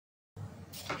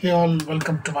Hey all,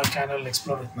 welcome to my channel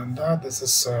Explore with Nanda. This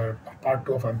is part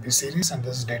 2 of MP series and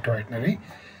this is day 2 itinerary.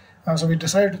 So we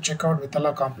decided to check out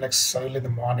Vithala complex early in the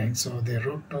morning. So the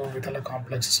route to Vithala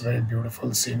complex is very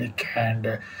beautiful, scenic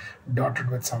and dotted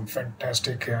with some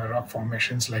fantastic rock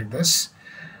formations like this.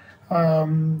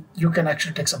 You can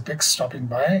actually take some pics stopping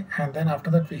by, and then after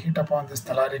that we hit upon this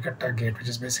Talarikatta gate, which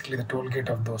is basically the toll gate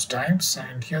of those times,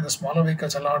 and here the smaller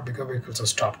vehicles are allowed, bigger vehicles are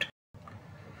stopped.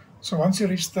 So once you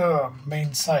reach the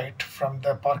main site, from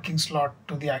the parking slot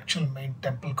to the actual main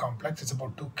temple complex, it's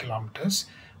about 2 kilometers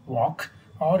walk,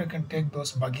 or you can take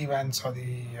those buggy vans or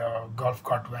the golf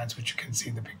cart vans, which you can see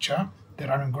in the picture. They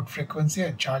run in good frequency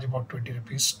and charge about 20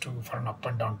 rupees for an up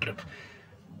and down trip.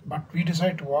 But we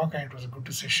decided to walk, and it was a good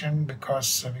decision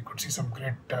because we could see some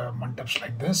great mantaps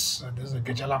like this. This is the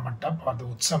Gajala mantap or the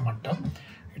Utsa mantap.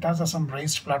 It has some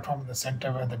raised platform in the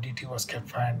center where the DT was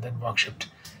kept and then worshipped.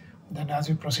 Then as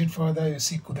we proceed further, you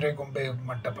see Kudre Gombe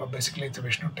Mantapa. Basically, it's a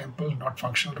Vishnu temple, not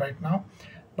functional right now.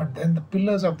 But then the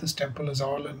pillars of this temple is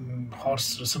all in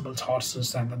horse, resembles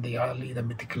horses, and then the Yali, the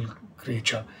mythical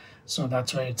creature. So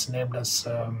that's why it's named as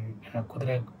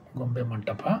Kudre Gombe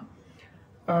Mantapa.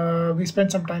 We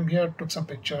spent some time here, took some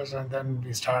pictures, and then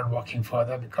we started walking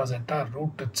further because the entire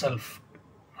route itself,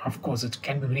 of course, it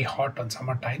can be very hot on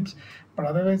summer times, but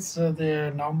otherwise,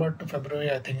 the November to February,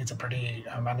 I think it's a pretty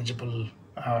manageable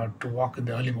to walk in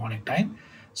the early morning time.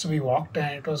 So we walked,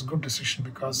 and it was a good decision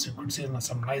because you could see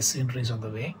some nice sceneries on the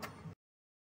way.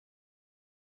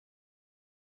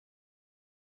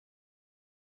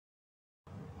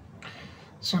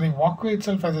 So the walkway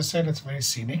itself, as I said, it's very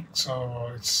scenic.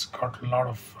 So it's got a lot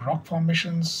of rock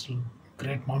formations,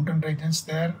 great mountain ranges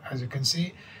there, as you can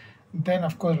see. Then,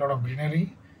 of course, a lot of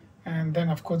greenery. And then,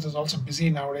 of course, it's also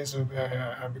busy nowadays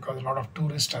because a lot of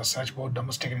tourists are such, both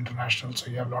domestic and international.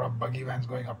 So you have a lot of buggy vans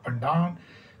going up and down.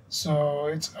 So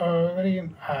it's a very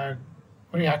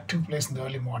active place in the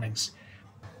early mornings.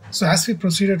 So as we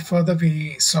proceeded further,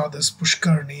 we saw this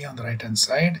Pushkarni on the right hand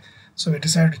side. So we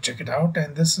decided to check it out,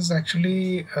 and this is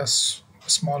actually a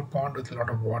small pond with a lot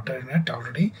of water in it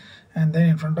already. And then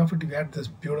in front of it, we had this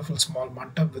beautiful small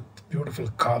mandap with beautiful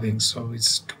carvings. So we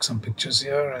took some pictures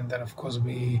here, and then of course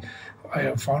I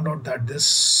have found out that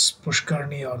this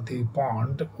Pushkarni or the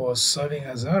pond was serving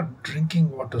as a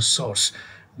drinking water source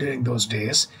during those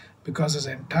days because this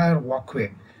entire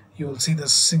walkway, you will see the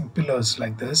sing pillars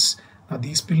like this. Now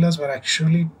these pillars were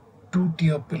actually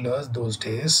two-tier pillars those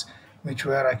days, which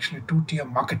were actually two-tier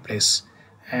marketplace,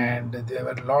 and there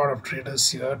were a lot of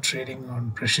traders here trading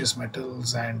on precious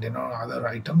metals and other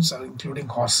items, including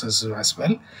horses as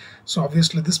well. So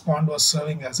obviously this pond was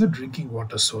serving as a drinking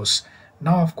water source.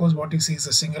 Now of course what you see is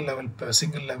a single level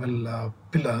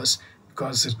pillars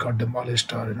because it got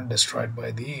demolished or destroyed by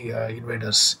the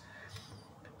invaders.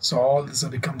 So all this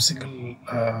have become single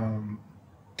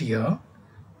tier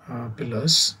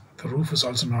pillars. The roof is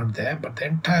also not there, but the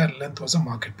entire length was a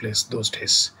marketplace those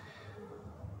days.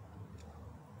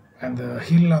 And the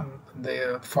hill on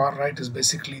the far right is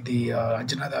basically the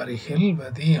Anjanadari hill where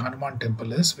the Hanuman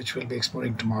temple is, which we'll be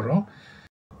exploring tomorrow.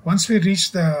 Once we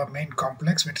reached the main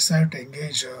complex, we decided to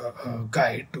engage a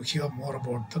guide to hear more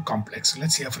about the complex.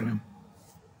 Let's hear from him.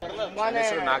 ನನ್ನ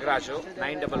ಹೆಸರು Nagaraju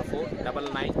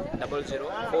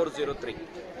 9499000403.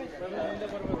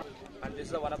 And this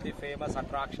is one of the famous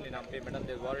attraction in Hampi, madam.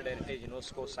 This World Heritage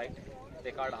UNESCO site.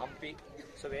 They called Hampi.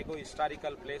 So we go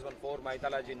historical place. One four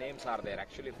mythology names are there.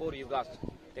 Actually 4 yugas.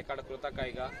 They called Krutaka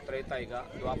Yuga, Treta Yuga,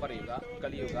 Dwapara Yuga,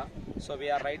 Kali Yuga. So we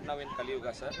are right now in Kali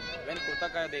Yuga, sir. When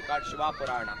Krutaka they called Shiva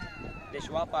Purana. The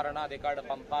Shiva Purana they called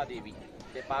Pampa Devi.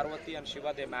 The Parvati and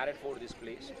Shiva they married for this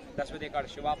place. That's why they called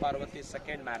Shiva Parvati's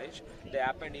second marriage. They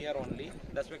happened here only.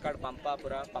 That's why called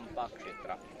Pampapura, Pampa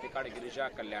Kshetra. They called Girija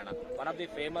Kalyana. One of the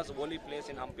famous holy place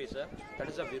in Hampi, sir. That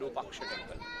is a Virupaksha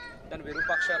temple. Then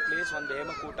Virupaksha place, one the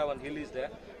Hemakuta, one hill is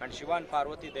there, and Shiva and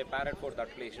Parvati they married for that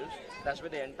places. That's why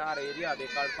the entire area they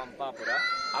called Pampapura.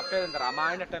 After in the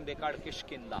Ramayana time they called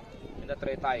Kishkinda in the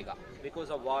Treta Yuga because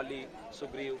of Vali,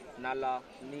 Sugriv, Nala,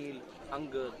 Neel,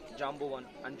 Angad, Jambuvan,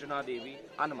 Anjuna Devi,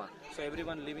 Hanuman. So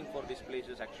everyone living for these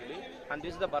places actually, and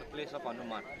this is the birthplace of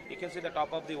Hanuman. You can see the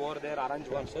top of the over there, orange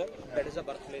one, sir. That is the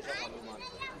birthplace of Hanuman.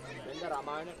 When the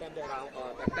Ramayana time,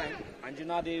 that time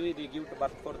Anjuna Devi they give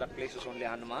birth for that places only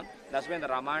Hanuman. That's when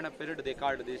the Ramayana period they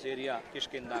called this area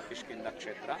Kishkinda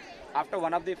Kshetra. After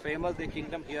one of the famous the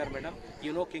kingdom here, madam,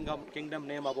 you know kingdom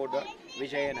name about the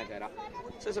Vijaya.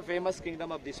 So it's a famous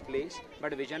kingdom of this place,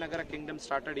 but Vijayanagara kingdom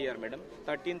started here, madam,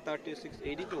 1336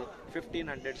 AD to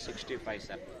 1565,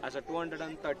 sir. As a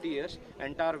 230 years,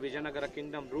 entire Vijayanagara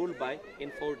kingdom ruled by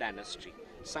in 4 dynasty.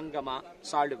 Sangama,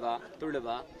 Salva,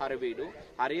 Tuluva, Aravidu,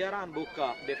 Harihara and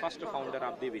Bukka, the first founder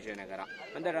of the Vijayanagara.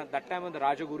 And that time when the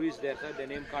Rajaguru is there, sir, the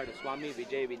name called Swami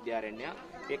Vijaya Vidyaranya.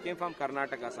 They came from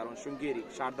Karnataka, sir, on Shungiri,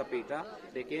 Shardapeta.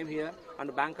 They came here, and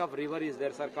the bank of river is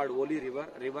there, sir, called Oli River,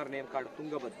 river name called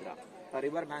Tungabhadra. A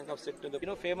river bank of sit to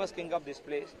the famous king of this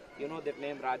place, that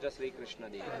name Raja Sri Krishna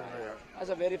Deva. As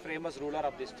a very famous ruler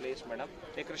of this place, madam.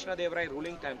 The Krishna Deva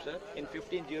ruling time, sir, in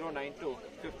 1509 to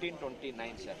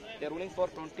 1529, sir. They ruling for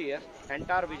 20 years.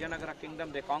 Entire Vijayanagara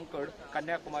kingdom they conquered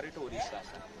Kanyakumari to Orissa,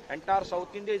 sir. Entire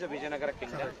South India is a Vijayanagara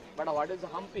kingdom, but what is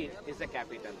Hampi is the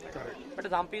capital.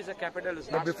 But Hampi is the capital. Is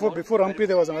not before Hampi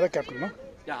there was another capital, no?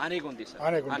 Yeah, Anegundi, sir.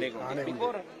 Anegundi.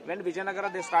 Before, when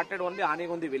Vijayanagara they started only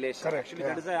Anegundi village. Correct. Actually,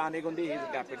 that is the Anegundi is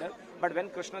the capital. But when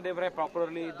Krishna Deva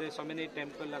properly, there's so many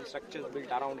temples and structures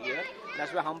built around here.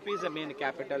 That's why Hampi is the main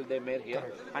capital they made here.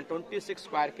 Correct. And 26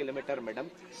 square kilometer, madam,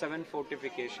 7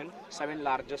 fortification, 7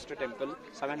 largest temple,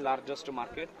 7 largest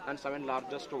market, and 7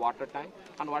 largest water tank.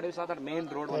 And what is that main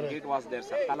road? One gate was there,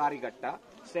 sir. Talarigatta.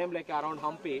 Same like around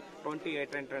Hampi,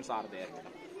 28 entrances are there,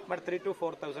 madam. But 3,000 to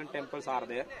 4,000 temples are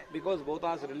there because both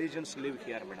our religions live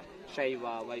here, madam.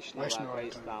 Shaiva, Vaishnava,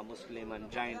 Vaishnava, Muslim and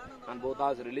Jain, and both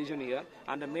our religion here.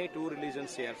 And the main two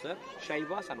religions here, sir,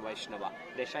 Shaivas and Vaishnava.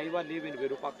 The Shaiva live in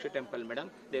Virupaksha temple,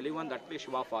 madam. They live on that place,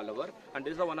 Shiva follower. And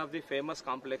this is one of the famous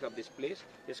complex of this place.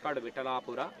 It's called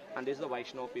Vithalapura, and this is the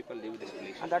Vaishnava people live in this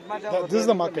place. And that much this is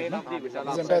the market, no? This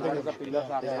entire thing. The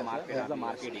pillars are the market. Is the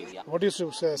market area. What used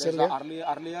to sell here?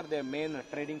 Earlier, the main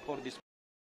trading for this.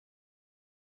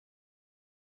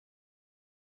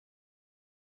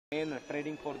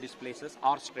 Trading for these places,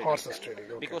 horse trading. Horses trading,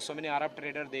 okay. Because so many Arab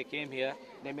traders, they came here,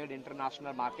 they made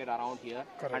international market around here.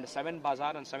 Correct. And 7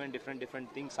 bazaar and 7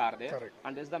 different things are there. Correct.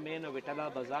 And this is the main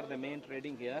Vithala bazaar, the main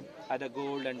trading here are the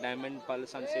gold and diamond,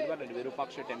 pulse and silver and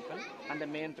Virupaksha temple. And the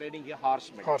main trading here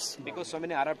horse. Because so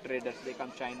many Arab traders, they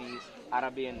come Chinese,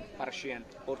 Arabian, Persian,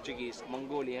 Portuguese,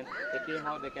 Mongolian, they came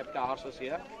out, they kept the horses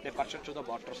here, they purchased to the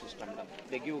barter system.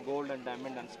 They give gold and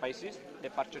diamond and spices, they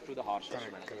purchase to the horses.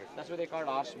 Correct. That's why they called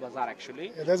horse bazaar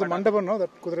actually. Yeah, there's a mandapa, no? That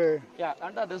Kudre. Yeah,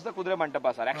 and this is the Kudre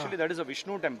Mandapa, sir. Actually, that is a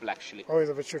Vishnu temple actually. Oh, it's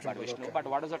a Vishnu temple. Okay. But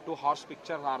what is the 2 horse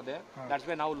pictures are there? That's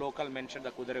why now local mention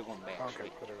the Kudre Gombe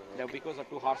actually. Because the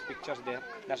 2 horse pictures there,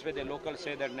 that's why the local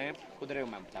say their name Kudre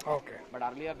Mandapa. Okay. But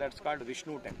earlier that's called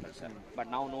Vishnu temple, sir. But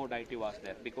now no deity was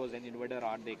there because an invader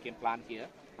art they came plan here,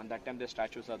 and that time the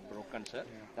statues are broken, sir.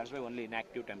 That's why only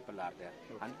inactive temple are there.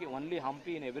 And only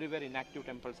Hampi and everywhere inactive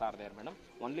temples are there, madam.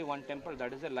 Only one temple,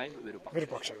 that is a live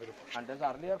Virupaksha. And there's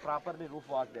earlier properly roof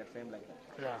was there, same like that.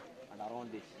 Yeah. And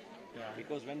around this. Yeah.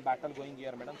 Because when battle going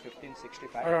here, madam,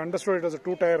 1565. I understood it was a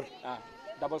 2-tier.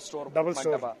 Double store. And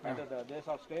there's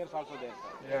stairs also there,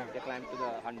 sir. Yeah. They climb to the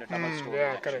 100 double store.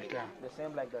 Yeah, actually. Correct. Yeah. The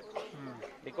same like that.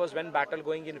 Because when battle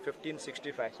going in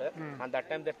 1565, sir, and that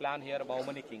time they plan here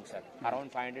Bahmani kings, sir.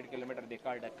 Around 500 kilometers they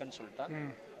called Deccan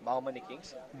Sultan. Bahmani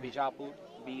kings, Bijapur,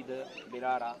 Bidar,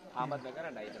 Birara, Ahmednagar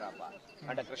and Hyderabad.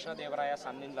 And Krishna Devaraya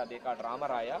son-in-law they called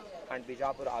Ramaraya and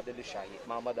Bijapur Adil Shahi,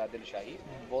 Muhammad Adil Shahi.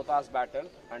 Both us battle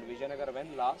and Vijayanagar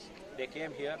when lost, they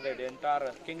came here, the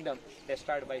entire kingdom, they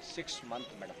started by 6 months,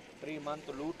 madam. 3 months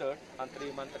looted and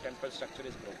 3 months the temple structure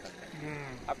is broken.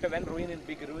 After when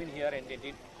big ruin here in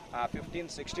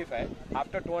 1565,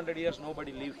 after 200 years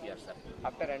nobody live here, sir.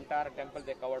 After entire temple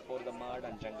they covered for the mud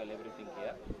and jungle, everything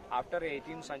here. After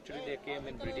 18th century they came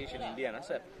in British in India,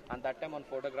 sir. And that time one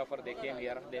photographer they came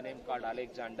here, their name called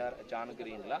Alexander John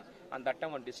Greenlaw. And that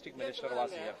time one district minister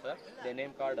was here, sir. Their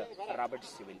name called Robert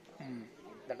Civil.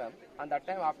 And that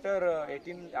time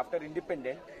after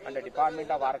independence and the Department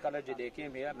of Archaeology they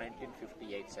came here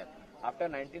 1958, sir. After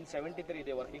 1973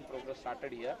 the working progress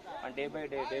started here, and day by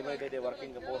day they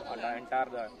working for the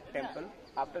entire temple.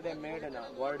 After they made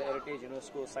a World Heritage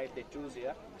UNESCO site they choose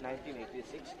here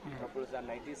 1986. Proposed in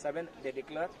 97 they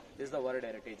declare this is the World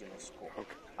Heritage UNESCO.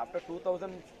 Okay. After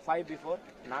 2005 before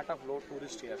not of low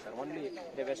tourist here, sir. Only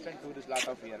the Western tourist lot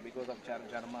of here because of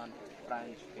German,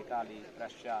 French, Italy,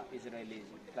 Russia, Israelis,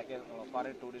 like a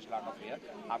foreign tourist lot of here.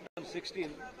 After 2016,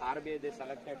 RBI they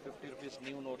selected 50 rupees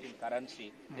new note in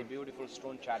currency, the beautiful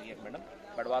stone chariot, madam,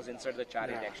 but was inside the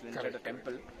chariot actually, inside the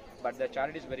temple. But the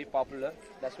chariot is very popular.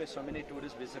 That's why so many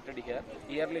tourists visited here.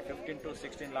 Yearly 15 to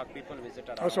 16 lakh people visit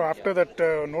around. Also after that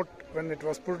note, when it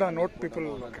was put on note, people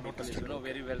noticed it. You know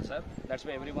very well, sir. That's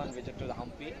why everyone visited to the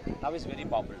Hampi. Now it's very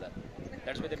popular.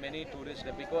 That's why the many tourists,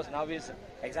 because now is,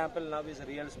 example now is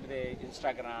reels with the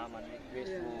Instagram and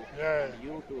Facebook and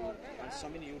YouTube and so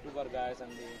many YouTuber guys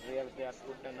and the reels they are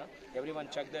put and everyone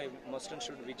check the must and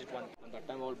should visit one. And that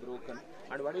time all broken.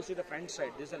 And what you see the front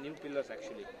side, these are new pillars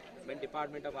actually. When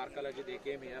Department of Archaeology they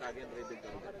came here again rebuilt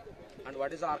all that. And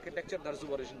what is the architecture? That's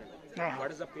the original.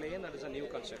 What is the plain? That is a new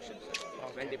construction.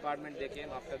 When department they came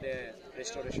after the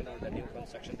restoration of the new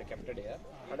construction they kept it here.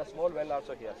 And a small well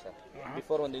also here, sir.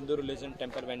 Before on the Hindu religion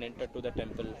temple when entered to the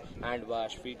temple, hand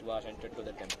wash, feet wash, entered to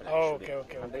the temple.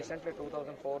 Okay. And recently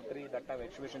 2004-03 that time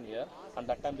exhibition here, and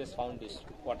that time they found this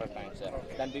water tank, sir.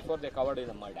 Then before they covered in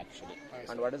the mud actually.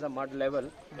 And what is the mud level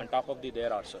on top of the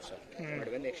there also, sir.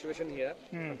 But when the exhibition here,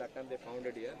 and that time they found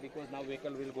it here because now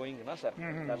vehicle will going, sir.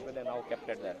 That's why they now kept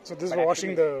it there. So this is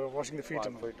washing the feet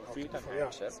and feet and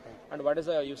hands, sir. And what is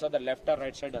you saw the left or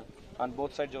right side on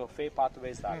both sides of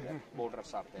pathways are there,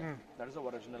 borders are there. That is the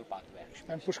original pathway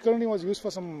actually. And Pushkarani was used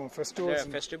for some festivals.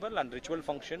 Festival and ritual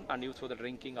function and used for the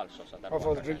drinking also, sir.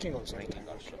 For the drinking also.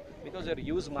 Because they're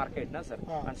used market, sir.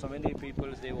 And so many people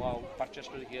they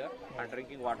purchased here and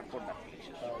drinking water for that place.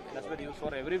 That's what used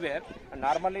for everywhere. And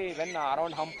normally when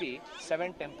around Hampi,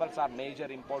 7 temples are major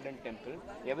important temple.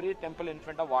 Every temple in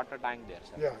front of water tank there,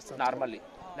 sir. Normally.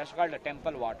 That's called a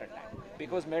temple water tank.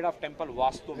 Because made of temple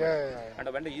vastu. And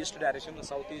when the east direction, the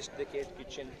southeast they kept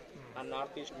kitchen and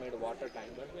northeast made water tank.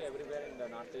 But everywhere in the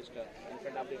northeast, in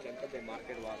front of the temple, the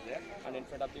market was there. And in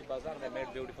front of the bazaar, they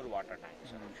made beautiful water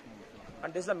tanks.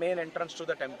 And this is the main entrance to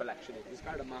the temple actually. This is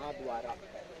called Mahadwara.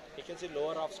 You can see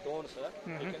lower of stone, sir.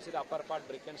 You can see the upper part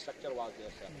brick and structure was there,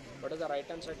 sir. What is the right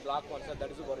hand side black one, sir?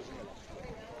 That is the original.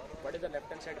 What is the left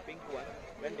hand side pink one?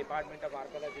 When Department of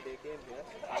Archaeology they came here,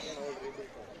 again old rebuilt.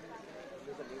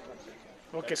 This is the new construction.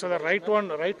 Okay, so the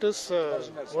right is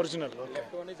original. Okay.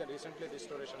 Left one is a recently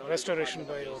restoration. Restoration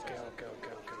by okay.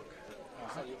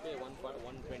 So you pay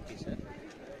 120, sir.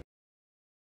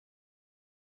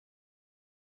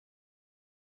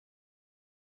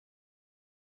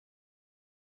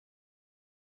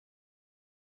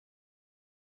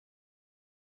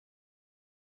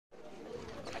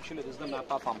 Actually, this is the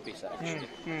map of Hampi, sir.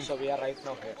 Actually, so we are right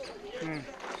now here, sir.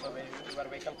 So our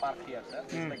vehicle parked here, sir.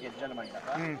 This is the Gejjal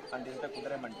Mandapa, and this is the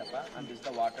Kudre Mandapa, and this is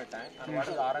the water tank. And what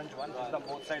is the orange one? This is the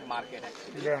both side market,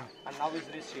 actually. And now is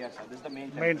this here, sir. This is the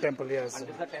main temple. Yes. And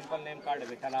this is the temple name called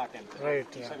Vithala temple.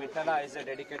 Right. So Vithala is a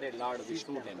dedicated Lord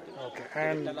Vishnu temple. Okay.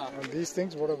 And these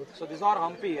things, what about? So these are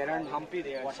Hampi, around Hampi,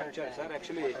 the structure, sir.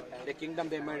 Actually, the kingdom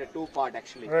they made a 2 part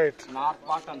actually. Right. North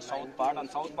part and south part. And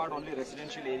south part only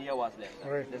residential area was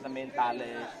there. Right. There's the main palace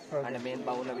and the main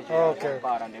Bhavana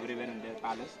Vijaya and everywhere in the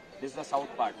palace. This is the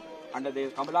south part. And the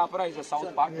Kamalapura is the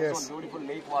south part. This one beautiful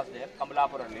lake was there,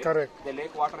 Kamalapura lake. Correct. The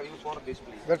lake water used for this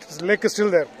place. That lake is still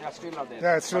there. Yeah, still are there.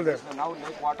 Yeah, it's still there. Now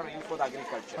lake water used for the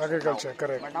agriculture. Agriculture,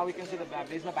 correct. But now we can see this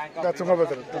is the bank of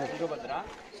Tungabhadra.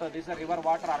 So this is the river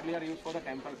water earlier used for the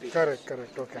temple people. Correct,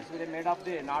 okay. So they made up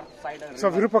the north side. So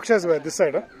Virupaksha is where? This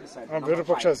side, huh? This side.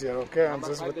 Virupaksha is here, okay. And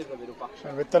this is Virupaksha.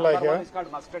 and Vithala here. Is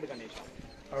called Mustard Ganesh.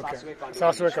 Okay.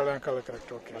 Saswe Kalan, correct,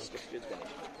 okay.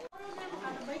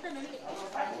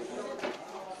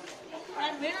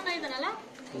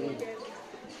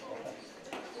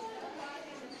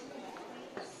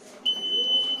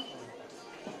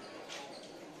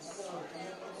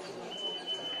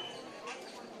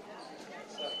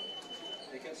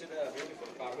 You can see the beautiful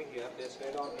carving here. They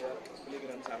stayed on here,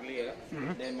 pilgrims earlier.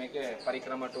 They make a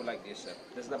parikrama too like this, sir.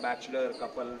 This is the bachelor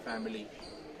couple family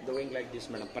doing like this,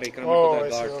 madam. Parikrama to the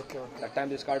god. Okay. That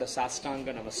time is called a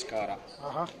Sastanga Namaskara.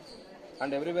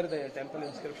 And everywhere the temple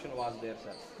inscription was there,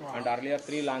 sir. And earlier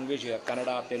 3 languages here,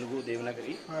 Kannada, Telugu,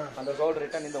 Devanagari. And that's all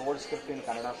written in the old script in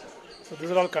Kannada, sir. So this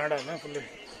is all Kannada, no? Fully.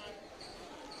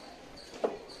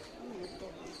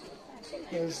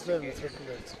 Yes,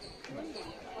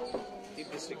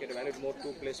 Keep this ticket valid, more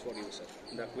 2 places for you, sir.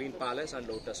 The Queen Palace and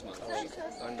Lotus Mall.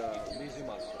 And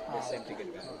Museum also. The same ticket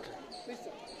valid.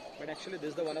 But actually this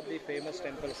is the one of the famous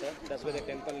temples, sir. That's why the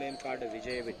temple name called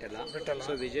Vijaya Vithala.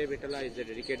 So Vijaya Vithala is the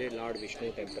dedicated Lord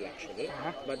Vishnu temple actually.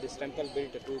 But this temple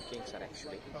built 2 kings, sir,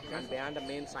 actually. And behind the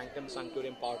main sanctum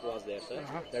sanctorium part was there, sir.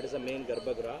 That is the main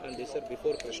Garbhagriha, and this is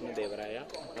before Krishna Devaraya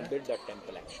and built that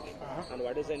temple actually. And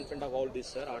what is in front of all this,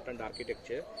 sir? Art and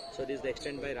architecture. So this is the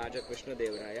extent by Raja Krishna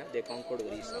Devaraya. They conquered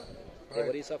Orissa. The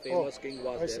Orissa famous king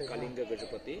was there, Kalinga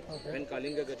Gajapati. When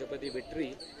Kalinga Gajapati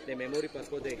victory, the memory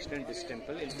purpose they extend this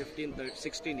temple in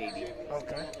 16 AD.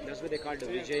 Okay. That's why they called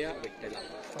Vijaya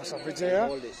Vithala. So Vijaya,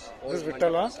 All this this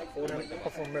Vithala,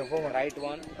 right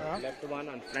one, left one,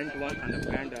 and front one, and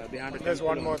behind the there's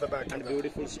one more at the back. and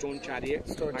beautiful stone chariot,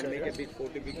 make a big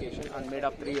fortification and made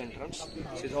up 3 entrance.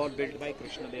 This is all built by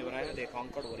Krishna Devaraya. They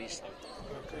conquered Orissa.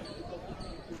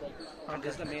 And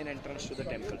this is the main entrance to the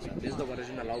temple. This is the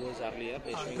original hours earlier.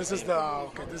 This is the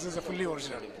this is a fully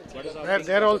original.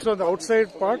 There also the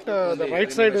outside part, the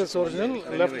right side is original,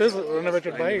 left is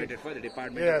renovated by the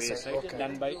department of ASI,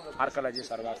 done by Archaeology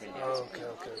Survey of India. Okay.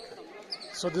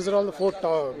 So these are all the 4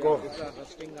 towers. Go. These are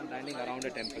resting and dining around the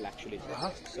temple actually.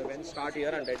 So when start here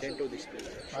and head into this place.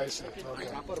 I see. Okay.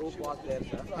 Proper roof was there,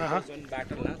 sir. Because when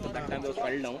battle, so that time those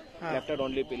fell down. Left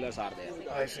only pillars are there.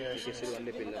 I see. You can see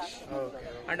only pillars. Okay.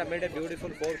 And I made a beautiful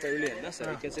 4 pavilion,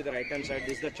 sir. You can see the right hand side.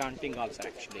 This is the chanting halls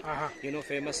actually. You know,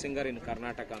 famous singer in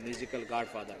Karnataka, musical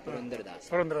godfather,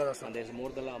 Purandardas. And there's more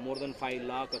than 5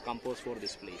 lakh composed for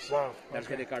this place. Wow. That's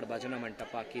why they called Bhajana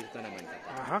Mantapa, Kirtana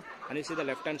Mantapa. And you see the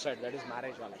left hand side, that is marriage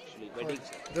hall actually, wedding.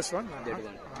 This one? That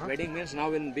one. Wedding means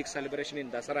now in big celebration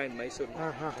in Dasara in Mysore.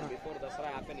 Before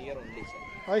Dasara happened here only,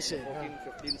 sir. I see.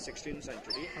 14th, 15th, 16th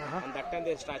century. And that time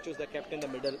the statues they kept in the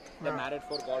middle. They married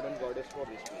for god and goddess for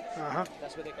this place.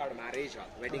 That's what they called marriage hall,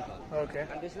 wedding hall. Okay.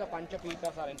 And this is the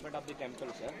Panchapitas are in front of the temple,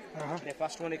 sir. The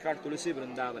first one is called Tulsi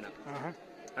Vrindavana.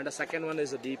 And the second one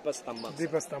is the Deepastambha.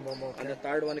 Okay. And the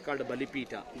third one is called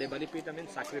Balipita. The Balipita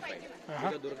means sacrifice.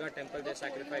 In the Durga temple, they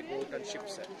sacrifice goat and sheep.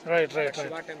 Right.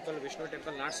 Shiva temple, Vishnu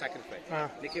temple, not sacrifice.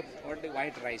 They keep only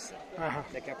white rice.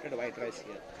 They kept it white rice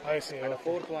here. I see. And the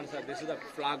fourth one, sir, this is the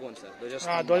flag one, sir.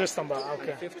 Dwajastambha. Okay. And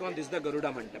the fifth one, this is the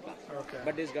Garuda Mantapa. Okay.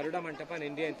 But this Garuda Mantapa in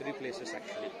India in 3 places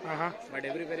actually. But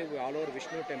everywhere, all over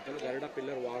Vishnu temple, Garuda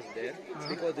pillar was there.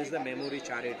 Because this is the memory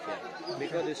chariot here.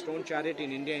 Because the stone chariot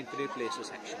in India in 3 places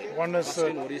actually. One is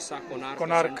in Orissa,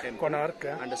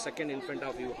 Konark, and the second in front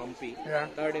of you, Hampi.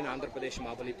 Third in Andhra Pradesh,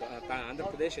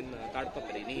 Andhra Pradesh in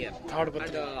Tadpatri, near.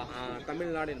 And Tamil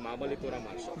Nadu in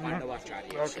Mahabalipuram also, Pandava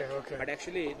chariots. Okay. But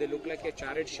actually, they look like a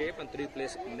chariot shape and 3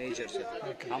 places major.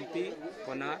 Hampi,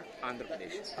 Konar, Andhra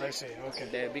Pradesh. I see.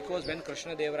 Okay. Because when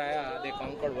Krishna Devaraya they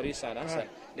conquered Orissa,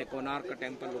 the Konark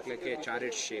temple look like a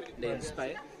chariot shape. They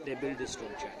inspire, they build this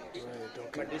stone chariot.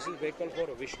 But this is vehicle for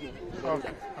Vishnu.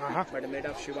 But made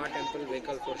of Shiva temple,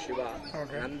 vehicle for Shiva,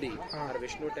 Nandi, or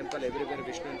Vishnu temple, everywhere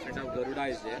Vishnu in front of Garuda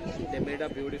is there. They made a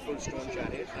beautiful stone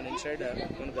chariot, and inside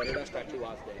one Garuda statue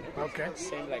was there. Okay.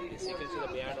 Same like this. You can see the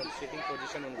behind on sitting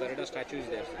position on Garuda statue is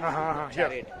there.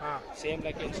 Chariot. Same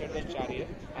like inside the chariot,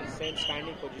 and same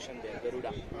standing position there,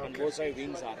 Garuda. And both side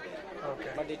wings are there.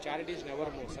 But the chariot is never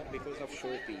moved, sir, because of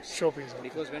showpiece.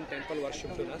 Because when temple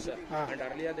worshipped to us, and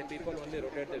earlier the people only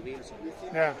rotate the wheels. So when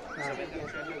they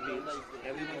rotate the wheels,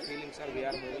 everyone feeling, sir, we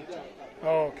are moving.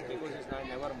 Because it's not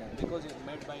never moved. Because it's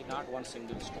made by not one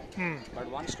single stone. But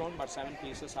one stone, but 7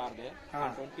 pieces are there,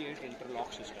 and 28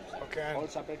 interlock systems. All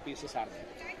separate pieces are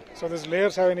there. So these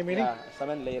layers have any meaning?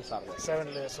 7 layers are there.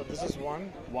 7 layers. So this is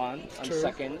 1, and two,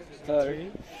 second,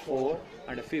 third, 4,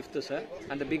 and a 5th, sir.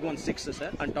 And the big one 6th,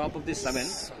 sir. On top of this 7.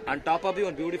 On top of the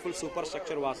one beautiful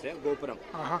superstructure was there, Gopuram.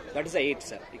 That is the 8th,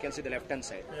 sir. You can see the left hand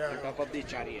side. On top of the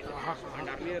chariot. And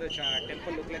earlier the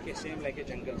temple looked like a same like a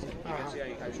jungle, sir. You can see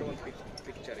I show one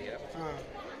picture here.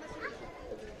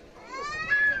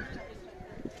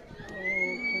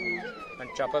 And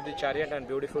top of the chariot and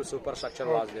beautiful superstructure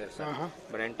was there, sir.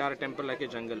 But entire temple like a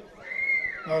jungle.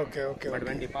 But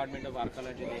when Department of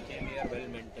Archaeology they came here, well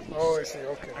maintained. I see.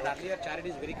 And earlier chariot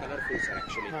is very colorful, sir.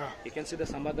 Actually, you can see the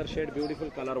some other shade,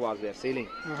 beautiful color was there. Ceiling,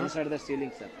 inside the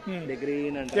ceiling, sir. The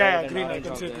green and red green. And I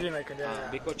can see green.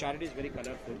 Because chariot is very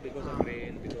colorful because of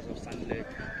rain, because of sunlight.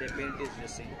 The paint is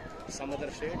missing. Some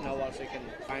other shade now also you can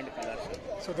find color, sir.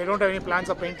 So they don't have any plans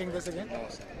of painting this again? No,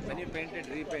 sir. When you paint it,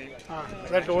 repaint.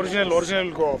 That original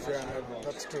will go off. Yeah,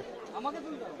 that's true.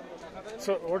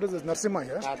 So what is this Narsimha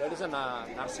here? That is a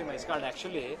Narsimha. It's called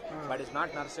actually, but it's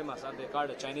not Narsimha, sir. They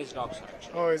called Chinese dogs, sir.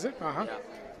 Actually. Is it? Yeah.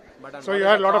 But so you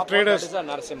had a lot of traders. That is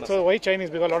a Narsimha, so why Chinese?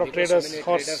 Because a lot of traders,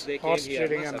 horse here,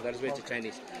 trading. So that's why it's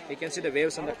Chinese. You can see the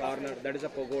waves on the corner. That is a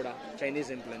pagoda, Chinese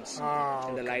influence.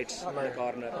 And the lights on the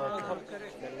corner.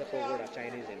 That is a pagoda,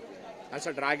 Chinese influence.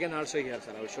 Also dragon also here,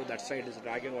 sir. I will show that side is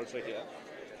dragon also here.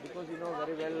 Because you know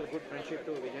very well good friendship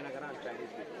to Vijaya and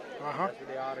Chinese people.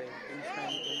 They are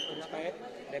inspired.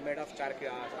 They made of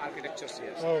architectures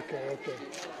here. Okay.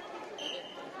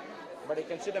 But you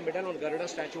can see the middle one Garuda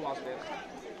statue was there.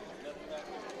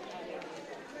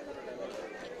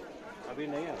 अभी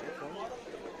नहीं आ रहे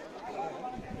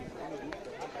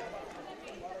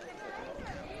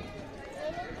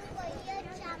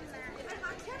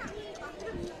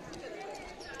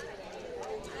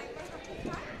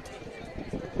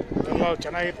ಎಲ್ಲ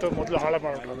ಚೆನ್ನಾಗಿತ್ತು, ಮೊದಲು ಹಾಳು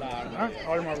ಮಾಡಿಬಿಟ್ರು.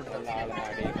 ಹಾಳು ಮಾಡಿಬಿಟ್ರು. ಹಾಳು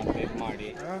ಮಾಡಿ ಮತ್ತೆ ಇದು ಮಾಡಿ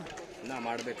ಇನ್ನೂ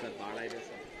ಮಾಡಬೇಕಾದ್ರೆ ಭಾಳ ಇದೆ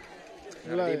ಸರ್.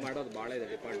 ಎಲ್ಲ ಮಾಡೋದು ಭಾಳ ಇದೆ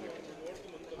ಡಿಪಾರ್ಟ್ಮೆಂಟ್.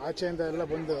 ಆಚೆಯಿಂದ ಎಲ್ಲ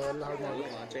ಬಂದು ಎಲ್ಲ ಹಾಳು ಮಾಡಿದ್ರು.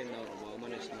 ಆಚೆಯಿಂದ ಅವರು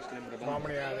ಮುಸ್ಲಿಂ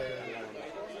ಬಾಮಣಿ ಅದೇ.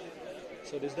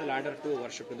 So this is the ladder to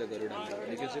worship to the Garuda.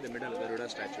 You can see the middle Garuda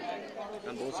statue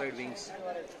on both side wings.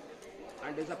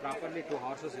 And there's a properly 2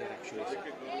 horses here actually.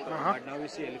 But now we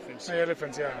see elephants.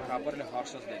 Elephants, yeah. Properly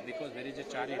horses there because there is a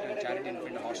chariot and chariot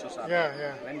infant horses are yeah, there.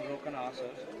 Yeah. When broken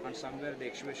horses and somewhere the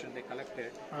exhibition they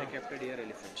collected, they kept it here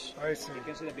elephants. I see. You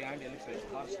can see the behind elephant.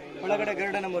 Horse ಒಳಗಡೆ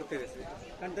ಗರುಡನ ಮೂರ್ತಿ ಇದೆ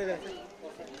ಕಾಣ್ತಿದೆ.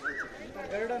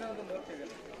 ಗರುಡನ ಒಂದು ಮೂರ್ತಿ ಇದೆ.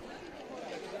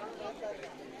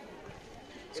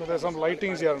 So there's some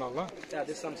lightings here now, huh? Yeah,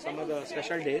 this some of the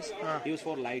special days used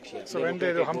for light here. So when they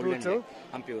do Hampi Utsav?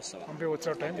 Hampi Utsav. Hampi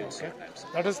Utsav time, okay.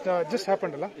 That is just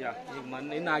happened, Allah?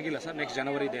 Yeah, in Agila sir, next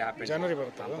January they happen. January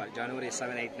barutha. January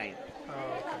 7, 8, 9.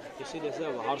 Okay. You see there's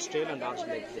a horse tail and horse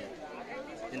legs there.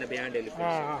 In the behind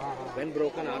elephants. When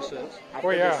broken horses,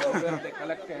 after they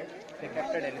collected, they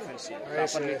kept elephants here.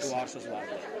 Properly 2 horses were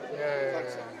there.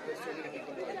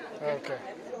 Yeah. Okay.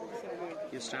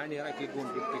 You stand here, I click one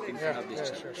big pic in front of this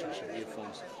chair. Your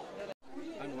phones.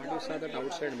 And what you saw that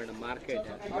outside, madam, market.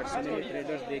 But so many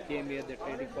traders, they came here, they're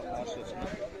trading for horses.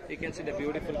 You can see the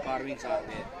beautiful carvings are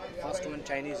there. First one,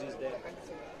 Chinese is there,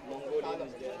 Mongolian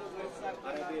is there,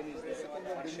 Arabian is there,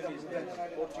 Persian is there,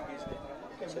 Portuguese is there.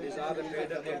 So these are the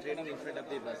traders, they're trading in front of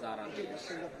the bazaar on this.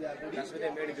 That's why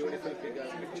they made beautiful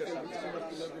pictures of this.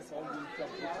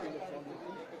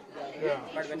 Yeah.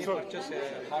 But when you purchase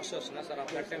horses, sir, at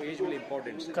that time age will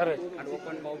important. Correct. And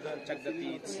open mouth and check the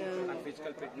teeth and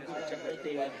physical fitness and check the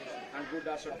tail and good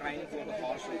also training for the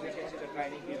horses. You can see the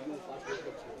training give you.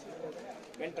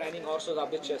 When training horses of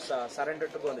the chest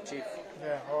surrendered to the chief.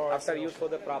 Yeah. After use for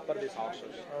the proper these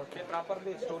horses. Okay. They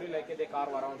properly story like they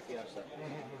carve around here, sir.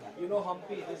 You know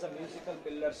Hampi is a musical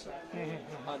pillar, sir.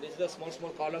 This is the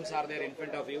small columns are there in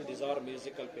front of you. These are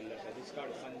musical pillars. This is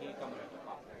called Sangeetam.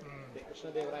 The Krishna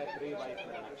Devaraya 3 wives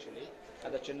actually.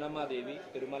 And the Chinnamma Devi,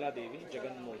 Tirumala Devi,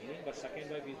 Jagan Mohini. But second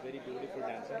wife is very beautiful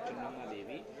dancer, Chinnamma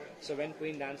Devi. So when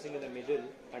queen dancing in the middle,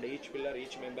 and each pillar,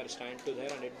 each member stand to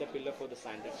there and hit the pillar for the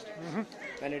sandal stick.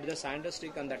 When hit the sandal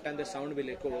stick, and that time the sound will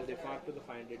echo, they fart to the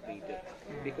 500 meter.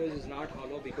 Because it's not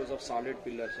hollow because of solid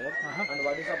pillars, sir. And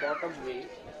what is the bottom weight?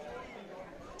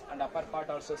 And upper part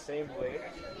also same weight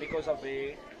because of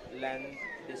weight, length,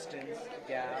 distance,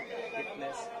 gap,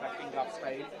 thickness, cutting of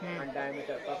style and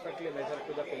diameter perfectly measured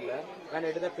to the pillar. When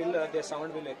it is the pillar, the sound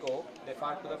will echo, they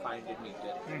fart to the 500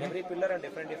 meter. Every pillar and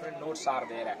different notes are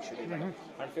there actually.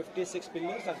 And 56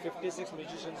 pillars and 56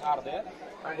 musicians are there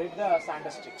and hit the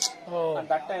sandal sticks. And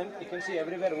that time you can see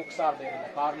everywhere hooks are there in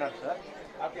the corners.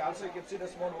 Also you can see the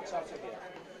small hooks also here.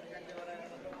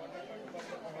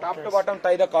 Top to bottom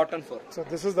tie the cotton for. So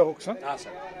this is the hooks, huh?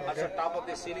 Sir. Also top of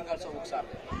the ceiling also hooks are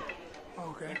there.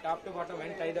 Okay. And top to bottom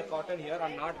when tie the cotton here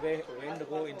and not wind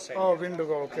go inside. Oh, wind to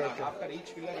go. Okay. After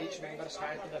each pillar, each member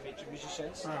stand to the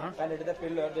musicians. When it is the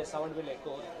pillar, the sound will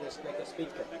echo just like a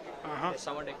speaker. The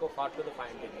sound echo far to the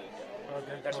 500 meter.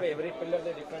 Okay. That's why every pillar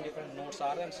the different notes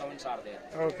are and sounds are there.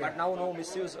 Okay. But now no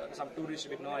misuse. Some tourists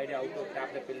with no idea how to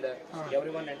tap the pillar.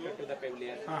 Everyone entered to the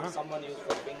pavilion. Someone used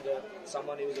for finger.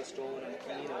 Someone used a stone and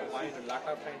key or wine and lot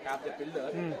of time tap the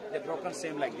pillar. They broken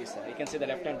same like this. You can see the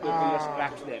left hand 2 pillars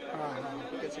cracked there.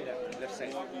 You can see that left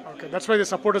side. Okay. That's why the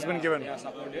support has been given. Yeah,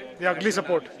 supported. The ugly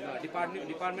support.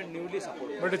 Department newly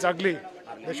supported. But it's ugly.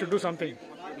 They should do something.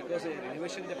 Because the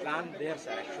renovation they plan there,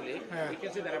 sir. Actually, you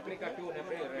can see the replica too.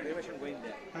 Renovation going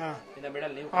there in the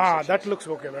middle. New That looks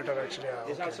okay. Better actually. Yeah,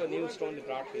 this also new stone they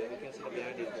brought here. You can see the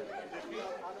behind it.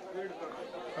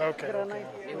 Okay.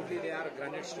 Newly they are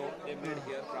granite stone. They made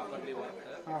here properly worked.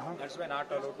 That's why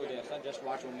not allowed to there, sir. Just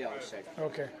watch only outside.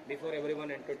 Okay. Before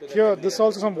everyone entered to the. Here, this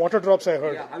also some water drops I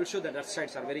heard. Yeah, I will show that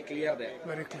sides are very clear there.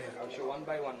 Very clear. I will show one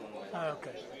by one.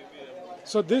 Okay.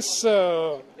 So these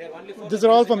are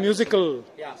all for musical.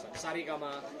 Yeah, sir.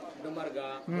 Sarigama,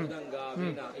 Dumarga, Mridanga,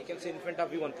 Veena. You can see in front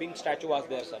of you one pink statue was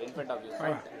there, sir. In front of you.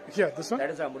 Yeah, this one. That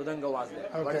is a Mridanga was there.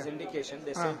 Okay. What is indication?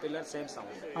 The same pillar, same sound.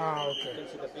 Okay. You can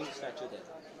see the pink statue there.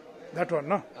 That one,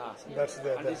 no? That's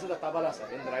there. And this is the tabala, sir,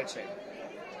 in the right side.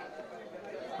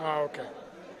 Okay.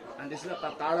 And this is the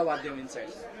Tada Vadyam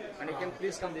inside. And you can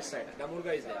please come this side. The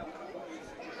Murga is there.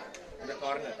 In the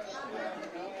corner.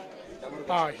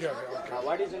 Here. Okay.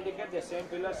 What is indicated? The same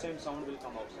pillar, same sound will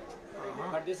come out, sir.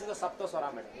 But this is a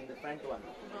Saptaswara method in the front one.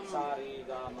 Sa, Re,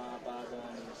 Ga, Ma, Pa,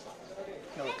 Da, Ni, Sa.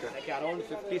 Okay. Like around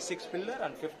 56 pillar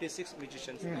and 56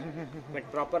 musicians. When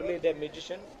properly the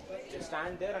musician, they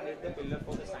stand there and hit the pillar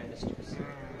for the sound steps.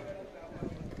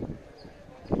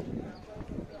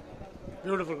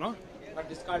 Beautiful, no? But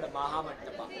this is called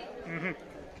Mahamandapa. In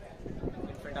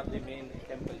front of the main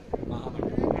temple,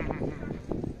 Mahamandapa.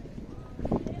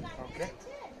 Okay.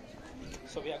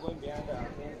 So we are going behind the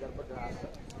main Garbhagriha.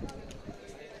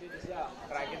 This is a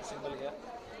dragon symbol here.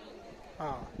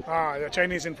 The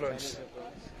Chinese influence.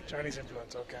 Chinese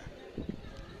influence, okay.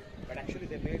 But actually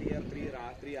they made here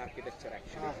three architecture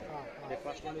actually. The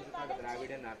first one is called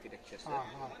Dravidian architecture, sir.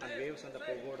 And waves and the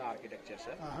pagoda architecture,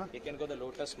 sir. You can go the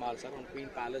Lotus Mall, sir. When Queen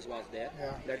Palace was there,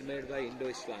 that made by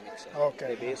Indo-Islamic, sir.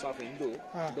 Okay. The base of Hindu,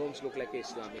 domes look like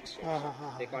Islamic stones.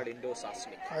 They called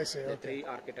Indo-Sasmic. I see, The okay. three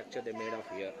architecture they made of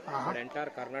here. But entire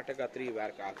Karnataka three were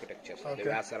architecture, sir. The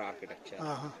Vyasar architecture,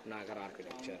 Nagar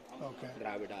architecture, Okay.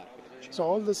 Dravida architecture. So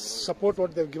all this support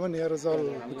what they've given here is all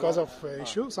because of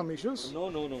some issues? No,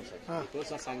 sir.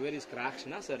 Because somewhere is cracks,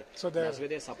 na, sir. So that's why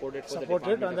they supported for support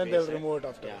the it and then they'll sir. remove it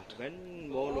after. Yeah,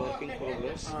 when all work in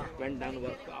progress, when done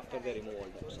work after they remove all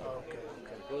them, sir. Okay.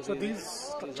 Because So these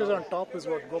structures on top is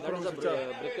what that is gopurams the which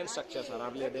are brick and structures, sir.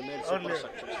 Earlier they made super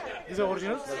structures. these are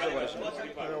originals? That's the original.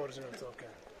 They are originals, okay.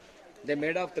 They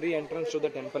made of three entrance to the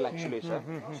temple actually, sir.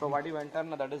 So what you enter,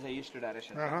 that is the east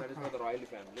direction. That is for the royal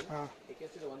family. You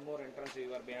can see the one more entrance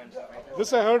you are behind, sir. Right?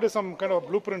 This I heard is some kind of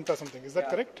blueprint or something. Is that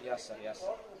correct? Yes, sir. Yes.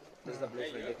 This is the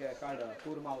blueprint. They are called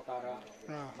Kurma Avtara,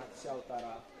 Matsya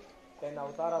Avtara. 10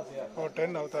 avatars here. Oh,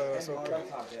 10 avatars, 10 okay.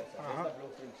 models are there, sir. This is the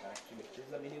blueprint, sir, actually. This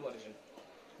is the mini version.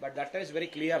 But that is very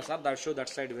clear, sir. I'll show that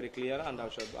side very clear, and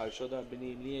I'll show the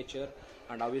miniature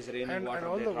and how is raining water. And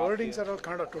all the wordings are all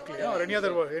kind of totally, or any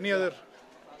other word, any other.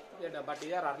 Yeah, but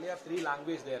here earlier three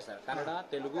languages there, sir. Kannada,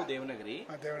 Telugu, Devanagari,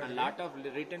 and lot of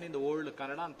written in the old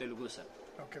Kannada and Telugu, sir.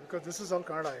 Okay, because this is all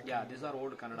Kannada. Yeah, these are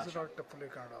old Kannada. This is not fully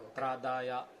Kannada.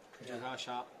 Pradaya,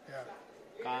 Jihasha, Yeah.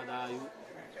 Kadayu,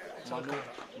 Manu,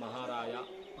 Maharaya,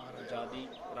 Jadi,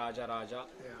 Raja Raja.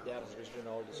 They are written in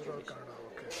all the stories. Kannada,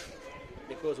 okay.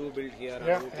 Because who built here,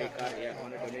 and who take care here,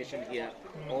 on a donation here,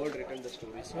 all written the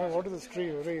stories. Oh, what is this tree?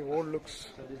 Very old looks.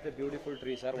 So this is the beautiful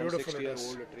tree, sir.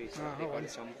 160-year-old tree, sir. They call it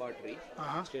Champa tree.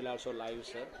 Still also live,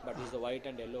 sir. But it's the white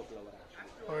and yellow flower.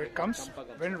 Oh, it comes?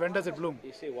 When does it bloom?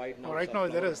 You see white now. Oh, right sir, now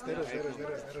flower. there is. Right now,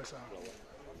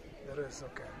 There is,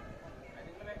 okay.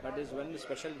 But this one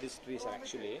special this trees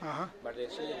actually. But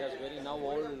actually it has very now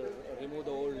old, remove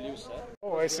the old leaves, sir.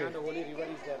 Oh, I see. And the holy river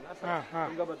is there, na, sir.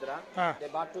 Tungabhadra. They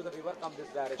back to the river, come this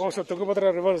direction. Oh, so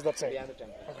Tungabhadra river is that side. Behind the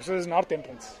temple. Okay, so this is north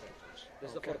entrance.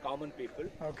 This is for common people.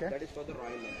 Okay. That is for the royal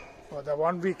land. Oh, the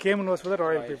one we came in was for the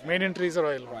royal people. Main entry is the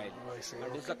royal. Right. Oh, I see.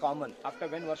 And this is the common. After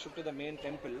when worship to the main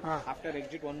temple, after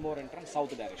exit one more entrance,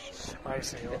 south direction. I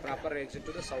see. The proper exit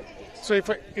to the south place. So if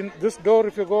in this door,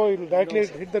 if you go, you will directly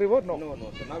hit the river? No.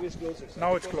 No. So now it's closed. Sir.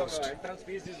 Now it's Because closed. the entrance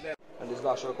piece is there. And this is the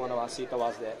Ashokanava. Sita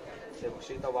was there.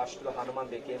 Sita watched to the Hanuman.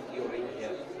 They came to your ring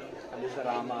here. And this is the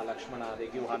Rama, Lakshmana. They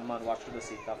give Hanuman watch to the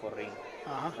Sita for ring.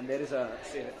 And there is a,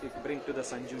 if you bring to the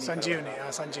Sanjeevani. Sanjeevani.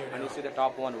 And Sanjeevani. you see the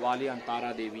top one, Vali and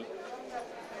Tara Devi.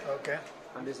 Okay.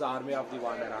 And this is the army of the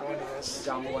Vanara. Yes.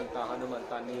 Jamuvanta,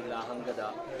 Hanumanta, Neela,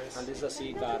 Hangada. And this is the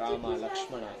Sita, Rama,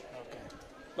 Lakshmana. Okay.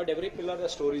 But every pillar the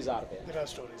stories are there. There are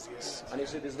stories, yes. And you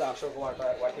see this is the Ashoka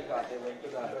Vatika. They went to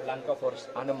the Lanka for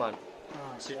Hanuman.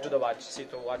 Sit to the watch,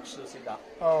 sit to watch the Sita.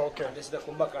 Oh, okay. And this is the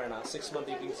Kumbhakarna, 6 months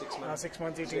eating, 6 months. 6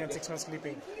 months eating and 6 months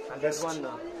sleeping. And there's one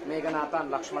Meghanatha and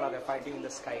Lakshmana, they're fighting in the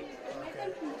sky.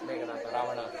 Okay. Meghanatha,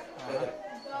 Ravana. Okay.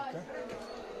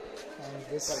 And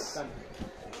this. Sorry, sun.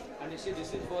 And you see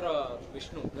this is for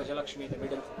Vishnu, Gajalakshmi in the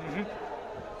middle.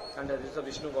 And this is the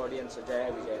Vishnu audience,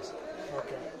 Jaya Vijaya.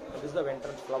 Okay. And this is the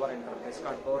entrance, flower entrance. This is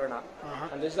called Torana.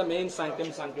 And this is the main sanctum,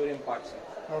 sanctorium part, sir.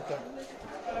 Okay.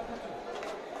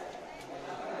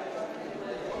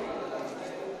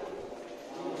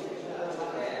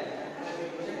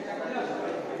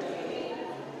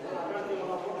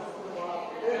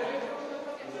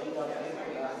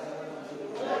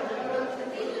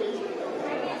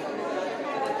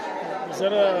 Is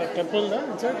there a temple there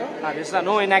inside? This is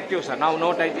no inactive, sir. Now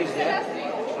no title is there.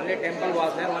 Only temple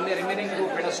was there. Only remaining 2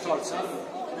 pedestals, sir.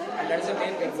 And that is the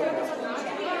main temple.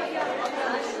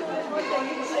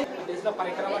 This is the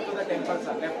parikrama to the temple,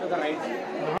 sir. Left to the right.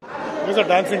 This is a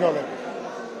dancing hall.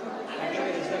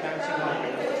 Actually, this is the dancing hall.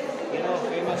 You know,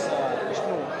 famous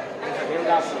Vishnu. This is the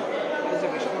Devdas. This is the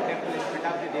Vishnu temple in front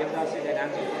of the Devdas. Devadasi, they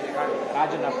dance they call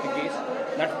Raja Nartikis.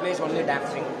 That place only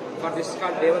dancing. For this is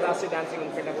called Devadasi dancing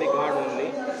in front of the god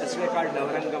only. That's why called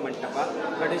Navaranga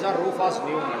Mantapa. That is our roof was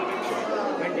new one actually.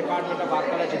 When Department of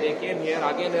Archaeology they came here,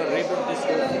 again they rebuilt this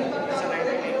roof. It's a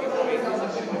 1984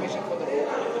 renovation for the roof.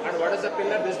 And what is the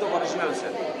pillar? This is the original,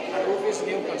 sir. The roof is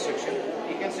new construction.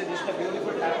 You can see this is the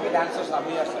beautiful Tampi dancers are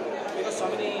here, sir. Because so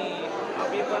many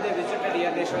people they visited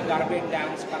here, they showing Arabian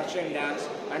dance, Persian dance,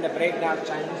 and a break dance,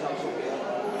 Chinese also here.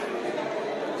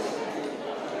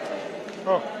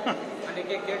 Oh. And you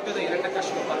can get to the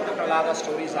Hiranyakashipu, Bhakta Prahlada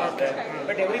stories are there.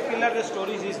 But every pillar the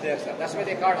stories is there, sir. That's why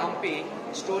they call Hampi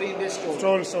story in the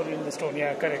stone. Story in the stone,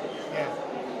 yeah, correct. Yeah.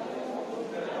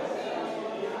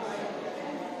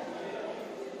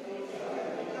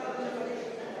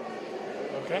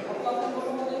 Okay.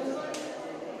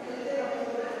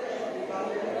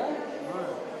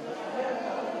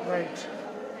 Right.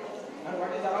 And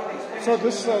what is around So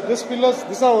this pillars,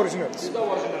 these are originals. This is the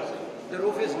original, sir. The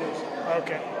roof is new, sir.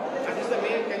 Okay. And this is the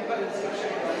main temple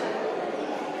inscription.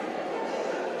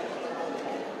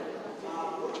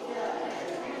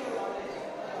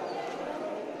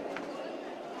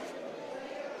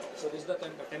 So this is the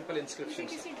temple inscription,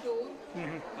 sir.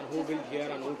 And who built here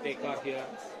and who take care here.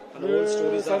 And all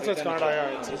stories are also written, Kannada,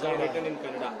 yeah, it's these in are Kannada. written in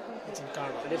Kannada. It's in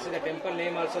Kannada. And this is the temple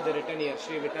name also they written here,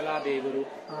 Sri Vithala Devuru,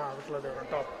 Vithala Devara,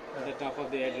 top. at the top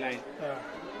of the headline. Yeah.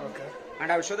 Okay.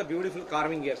 And I will show the beautiful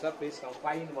carving here, sir. Please come.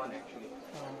 5 in 1 actually.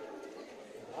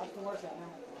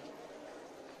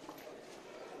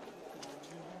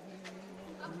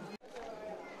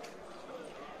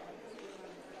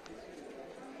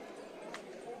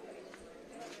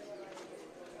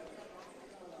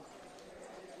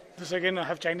 This again I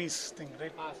have Chinese thing,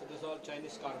 right? So this is all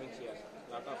Chinese carvings here.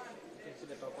 Lot of, you can see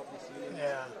the top of the ceiling,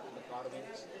 Yeah. the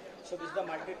carvings. So this is the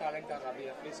multi-talented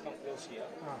Rabia. Please come close here.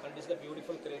 And this is the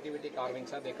beautiful creativity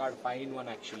carvings, sir. They called 5 in 1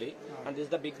 actually. And this is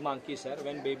the big monkey, sir.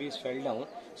 When babies fell down,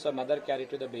 so mother carried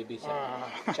to the baby,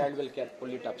 sir. Child will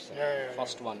pull it up, sir.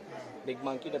 First one. Big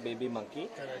monkey, the baby monkey.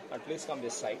 And please come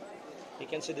this side. You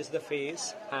can see this is the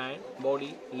face, hand,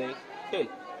 body, leg, tail.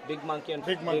 Big monkey and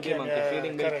baby monkey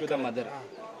feeding milk to the mother.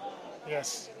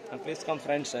 Yes. And please come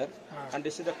front, sir. And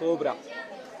this is the cobra.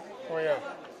 Oh yeah.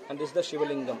 And this is the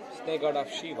Shivalingam, snake god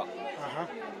of Shiva.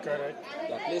 Correct.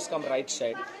 Yeah, please come right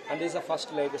side. And this is the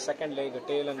first leg, the second leg,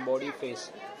 tail and body,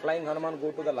 face. Flying Hanuman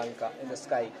go to the Lanka in the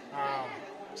sky.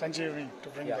 Sanjeevani to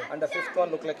bring Yeah. the. And the fifth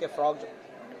one look like a frog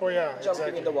Oh yeah. jumping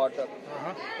Exactly. in the water.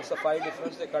 It's the 5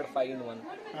 difference, they called 5 in 1.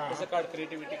 It's a called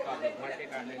creativity carving,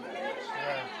 multi-talent.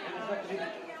 Yeah. It's the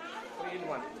 3 in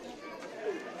 1.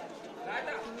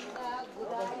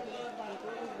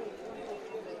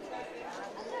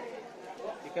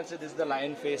 You can see this is the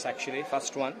lion face actually,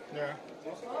 first one. Yeah.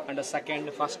 And the second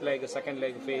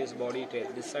leg, face, body, tail.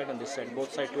 This side and this side.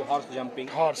 Both side 2 horse jumping.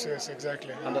 Horse. Yes.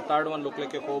 Exactly. And the third one look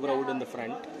like a cobra hood in the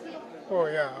front. Oh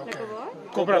yeah. Okay.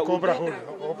 Cobra hood.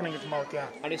 Opening its mouth. Yeah.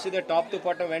 And you see the top to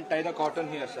bottom when tie the cotton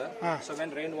here, sir. So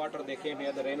when rainwater they came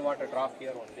here, the rainwater drop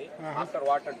here only. After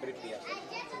water drip here, sir.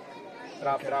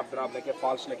 Drop like a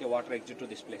falls, like a water exit to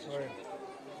this place. Right.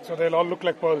 So they'll all look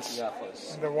like pearls. Yeah,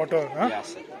 first. In the water. Huh? Yeah,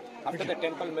 sir. After the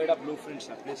temple made up blueprints,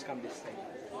 sir. Please come this side.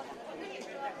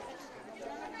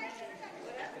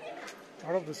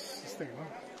 Out of this thing. Huh?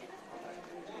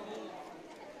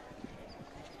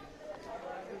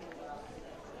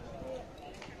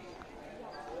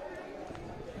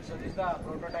 So this is the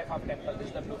prototype of temple. This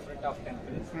is the blueprint of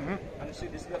temple. And you see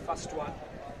this is the first one.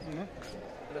 And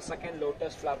the second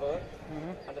lotus flower.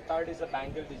 And the third is the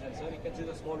bangle design. So you can see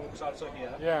the small hooks also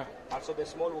here. Yeah. Also the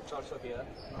small hooks also here.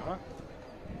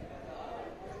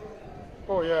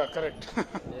 Oh yeah. Correct.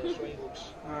 They're showing hooks.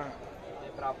 They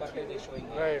properly they're showing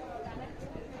here. Right.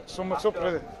 So much so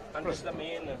present. And this is the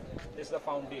main, this is the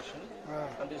foundation.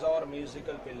 And these are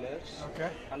musical pillars. Okay.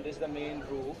 And this is the main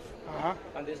roof.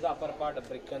 And this is the upper part of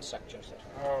brick and structure, sir.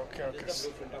 Okay. Okay. This is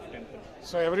the blueprint of temple.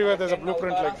 So everywhere there's a 10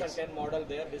 blueprint like avatars this. and 10 model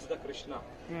there. This is the Krishna.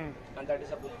 And that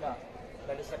is a Buddha.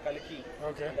 That is the Kalki.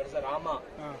 Okay. And that is the Rama.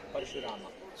 Parashurama.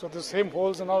 So the same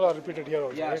holes and all are repeated here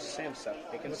also, Yeah, right? same, sir.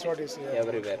 You can That's see what you see. Yeah.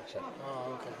 everywhere, sir.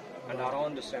 Okay. And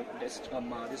around this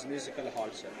musical hall,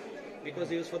 sir. Because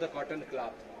they use for the cotton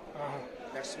cloth.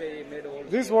 That's why he made all.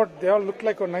 This is what they all look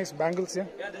like, nice bangles, yeah?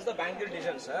 Yeah, this is the bangle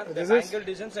design, sir. The This is- bangle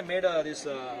designs they made these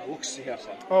hooks here,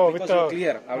 sir. Oh, because with the-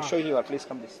 clear. I'll show you. Please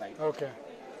come this side. Okay.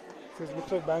 So it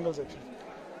looks like bangles actually.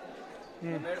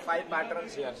 They made 5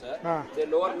 patterns here, sir. Ah. The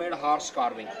lower made horse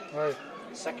carving. Right.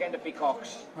 Second,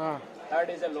 peacocks. Ah. Third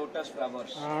is the lotus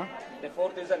flowers. The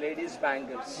fourth is the ladies'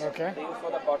 bangles. Okay. They use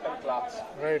for the cotton cloths.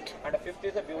 Right. And the fifth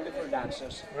is the beautiful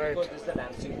dancers. Right. Because this is the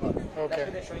dancing hall. Okay. That's why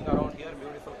they're showing around here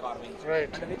beautiful carvings. Right.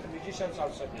 And with the musicians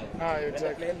also here. Ah, When they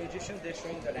exactly. play musicians, they're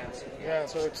showing the dancing. Yeah,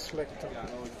 so it's like the, Yeah,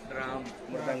 no, drum,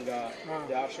 murdanga,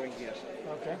 they are showing here.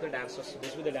 okay. The dancers.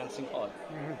 This is the dancing hall.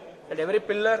 And every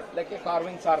pillar, like a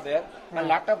carvings are there. And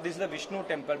lot of this is the Vishnu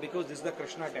temple because this is the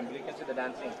Krishna temple. You can see the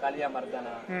dancing, Kaliya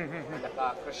Mardana, and the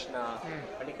Krishna,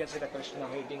 and you can see the Krishna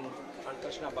eating, and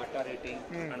Krishna butter eating,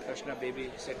 and Krishna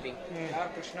baby setting. There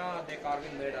Krishna, they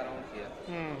carving made around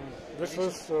here. This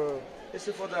was This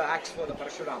is for the axe for the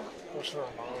Parashurama. Ashram.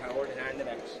 Hold in hand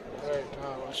the axe.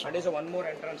 Right. And there's one more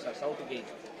entrance, south gate.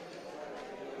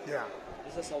 Yeah.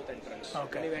 This is the south entrance.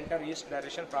 Okay. When you enter east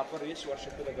direction, proper east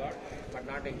worship to the God, but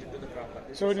not exit to the proper.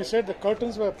 This So is when you south. said the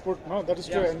curtains were put, no, that is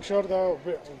to Yes. ensure the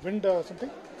wind something?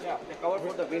 Yeah, they covered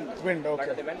for the wind. Wind,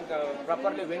 okay. But when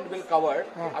properly wind will cover,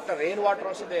 after rainwater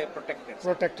also they protected.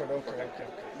 Protected, okay.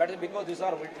 But because these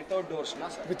are without doors, na,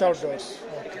 sir? Without doors.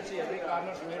 You can see every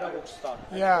corner is made of wood stock.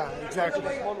 Yeah, So exactly.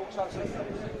 the small hooks also is there.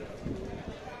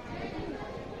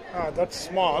 That's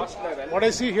small. First level. What I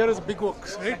see here is big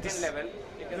hooks, right? Second level,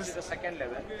 you can see the second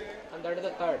level, and that is the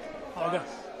third.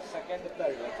 Second,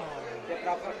 third. They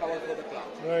proper cover for the cloth.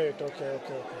 Right, okay.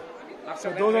 After So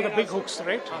when those are the rain big also- hooks,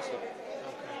 right? Ah, sir.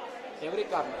 Every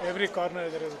corner. Every corner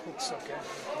there is hooks, okay.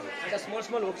 And the small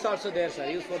hooks also there, sir.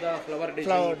 Used for the flower design.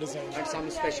 Flower design. And some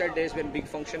special days when big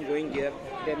function going here,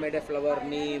 they made a flower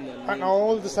neem. And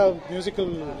all these are musical.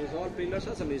 These all pillars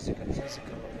are some musical.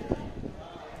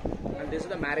 And this is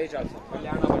the marriage also.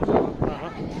 Kalyana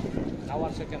Manjava. Now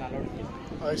also can allow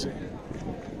it. I see.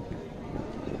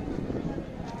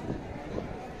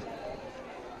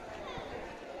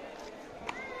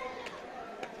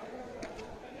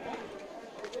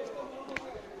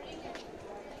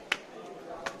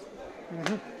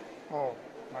 Oh,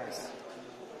 nice.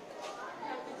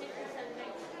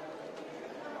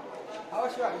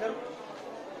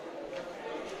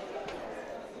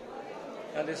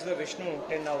 And this is the Vishnu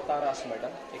 10 avatars,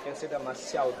 madam. You can see the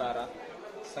Matsya avatara,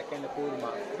 second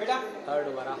Kurma, third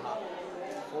Varaha,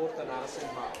 fourth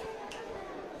Narasimha,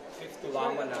 fifth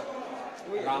Vamana,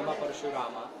 Rama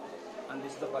Parashurama, and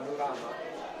this is the Balurama,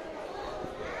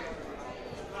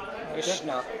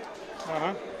 Krishna,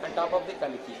 on top of the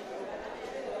Kaliki,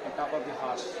 on top of the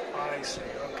horse. I see,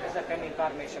 okay. This is the 10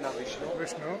 incarnation of Vishnu.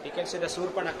 Vishnu. You can see the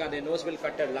Surpanaka, the nose will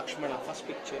cut at Lakshmana, first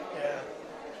picture. Yeah.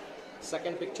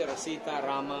 Second picture, Sita,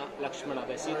 Rama, Lakshmana.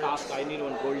 The Sita asked, I need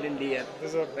one golden deer.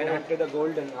 These are When after the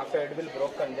golden, after it will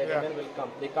broken, the Yeah. demon will come.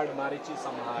 They called Marichi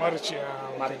Samhara. Marichi.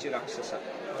 Marichi Rakshasa.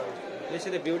 This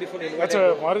is the beautiful That's inverted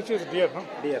a Marichi is deer, no?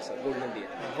 deer, sir. Golden deer.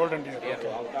 Golden deer. Deer,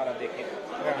 Avtara Dekhe.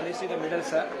 And this is the middle,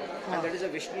 sir. And that is a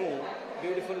Vishnu,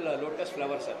 beautiful lotus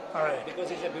flower, sir. Alright. Because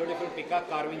it's a beautiful peacock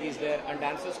carving is there, and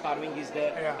dancers carving is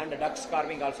there, Yeah. and the ducks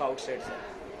carving also outside, sir.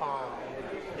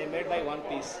 They made by one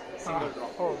piece, single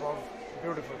drop. Oh, wow.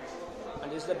 Beautiful.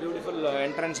 And this is the beautiful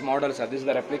entrance model, sir. This is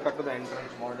the replica to the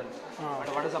entrance model. And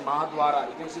what is the Mahadwara?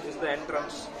 You can see this is the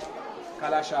entrance.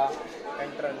 Kalasha,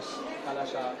 entrance,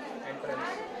 Kalasha, entrance,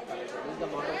 Kalasha. This is the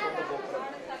model from the Gopura.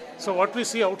 So what we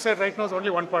see outside right now is only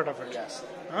one part of it. Yes.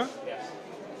 Huh? Yes.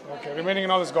 Okay, remaining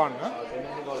and all is gone, huh?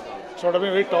 Remaining all gone. So it will be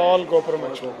very tall Gopuram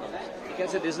actually. You can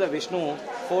say this is the Vishnu,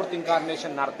 fourth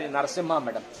incarnation, Narasimha,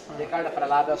 madam. They called a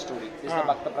Pralada story. This is the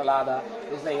Bhakta Pralada,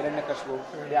 this is the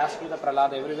Hiranyakashipu. They ask you the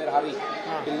Pralada everywhere, Hari,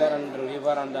 pillar and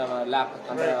river and the lap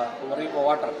and the river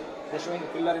water. They're showing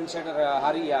pillar inside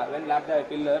Hari, when lap the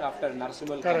pillar after Narasimha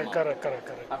will come out. Correct.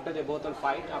 After they both will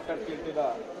fight, after kill to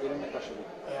the Hiranyakashipu.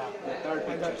 Yeah. The third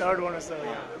And the picture. third one is the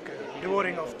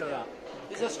devouring of the.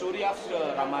 This is a story of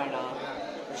Ramayana,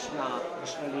 Krishna,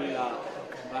 Krishna Leela,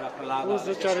 Pralada. Who's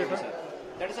the Chariot?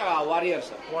 That is a warrior,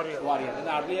 sir. Warrior. In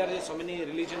the earlier, so many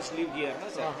religions lived here, no,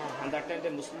 sir. And that time the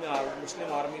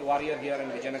Muslim army warrior here in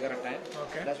Vijayanagara time.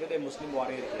 Okay. That's why the Muslim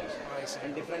warrior here. I see.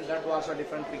 And different, that was a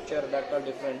different picture, that was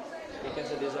different. You can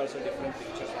say these also different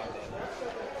pictures are there.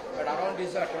 But around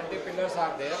these 20 pillars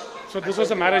are there. So this was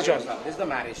the marriage hall. This is the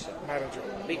marriage, sir. Marriage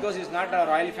hall. Because it's not a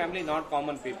royal family, not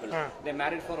common people. They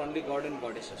married for only god and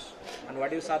goddesses. And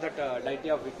what you saw that deity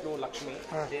of Vishnu, Lakshmi,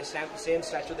 they same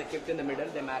statue they kept in the middle,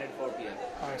 they married for here.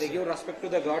 They give respect to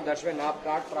the god, that's why not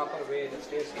proper way it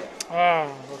stays here.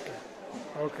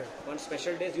 Okay. One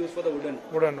special day is used for the wooden.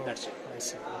 Wooden. That's it. I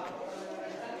see.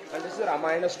 Okay. And this is the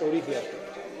Ramayana story here.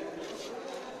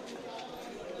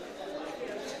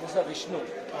 This is the Vishnu,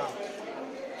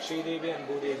 Sri Devi and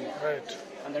Bhudevi. Right.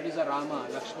 And and that is a Rama,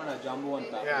 Lakshmana,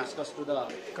 Jambuanta. Yeah. Discussed to the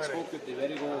Correct. spoke with the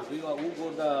very go. Who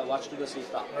go the watch to the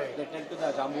Sita. Right. They tell to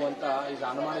the Jambuanta. His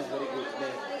Hanuman is very good.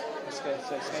 They sky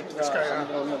to the Sky,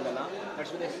 Samudra Ullandana.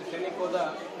 That's why they telling for the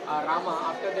Rama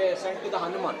after they sent to the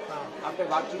Hanuman. After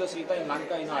watch to the Sita in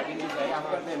Lanka, identify.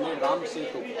 After they made Ram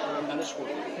Setu in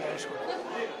Dhanushkodi. That's good.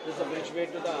 This is the bridge way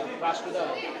to the cross to the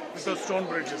With those stone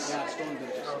bridges. yeah, stone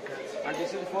bridges. Okay. And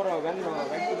this is for when went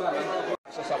to the Lanka.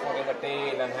 So supporting the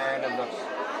tail and hand and legs.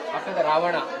 After the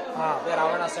Ravana, the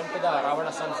Ravana sent to the Ravana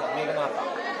sons, Meghanatha.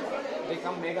 They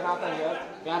come Meghanatha here,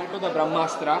 carry to the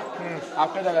Brahmastra.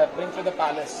 After the bring to the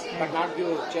palace, but not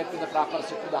give chair to the proper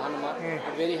sit to the Hanuman.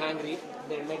 And very hungry.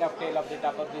 They made up tail of the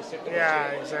top of the sit to the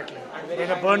Yeah, chair. exactly. And They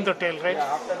very burned hungry. the tail, right?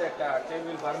 Yeah, after that tail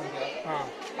will burn here. Ah.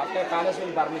 After palace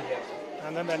will burn here.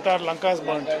 And then the entire Lanka is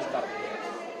burned. Lanka is burned here.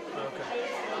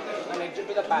 Okay. And exit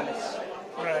to the palace.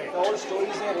 Right. The old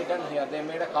stories are written here. They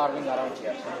made a carving around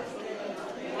here.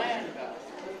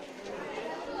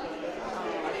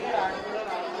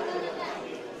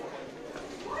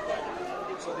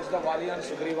 So this is the Vali and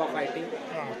Sugriva fighting.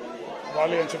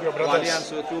 Vali and Sugriva Vali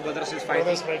brothers. and two brothers is fighting.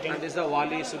 Brothers fighting. And this is the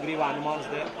Vali, Sugriva, Hanuman's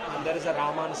there. And there is a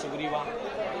Rama and Sugriva.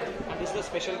 And this is the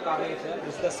special carving here.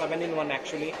 This is the 7-in-1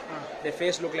 actually. The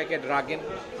face look like a dragon.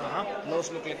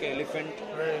 Nose look like an elephant.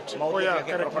 Right. Mouth look like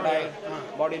a correct. crocodile.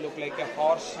 Yeah. Body look like a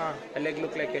horse. A leg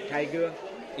look like a tiger.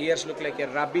 Ears look like a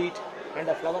rabbit. And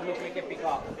the flower look like a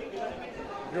peacock.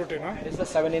 Beauty, no? This is the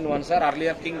 7-in-1, sir.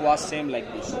 Earlier king was same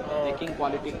like this. The king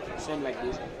quality same like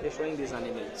this. They're showing these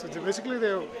animals. So basically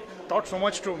they thought so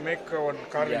much to make one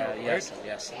carving, Yeah, right? yes,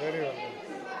 yes. Very well.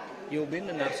 You've been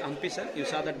in Hampi, sir? You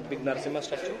saw that big Narsimha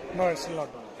statue? No, it's still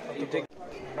not done. You take,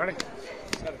 Ready?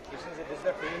 sir, this is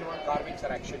the 2-in-1 carving, sir,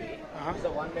 actually. This is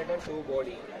the 1 head and 2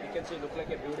 body. You can see look like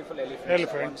a beautiful elephant, sir,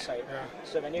 Elephant, one side. yeah.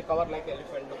 So when you cover like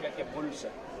elephant, look like a bull,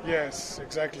 sir. Yes,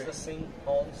 exactly. It's the sing,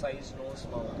 horn, size, nose,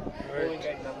 mouth. Right. Moving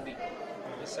at Nandi.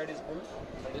 This side is bull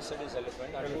and this side is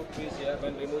elephant. And 2 trees here.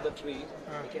 When remove the tree,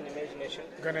 you can imagination.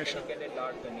 Ganesha. You get a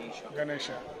Lord Ganesha.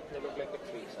 Ganesha. They look like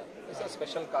a tree, sir. This is a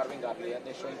special carving earlier.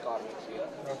 They're showing carvings here.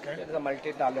 Okay. There is a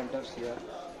multi-talenters here.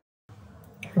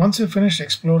 Once we finished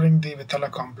exploring the Vithala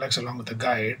complex along with the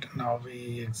guide, now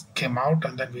we came out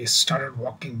and then we started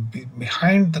walking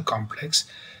behind the complex.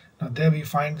 Now there we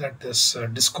find that this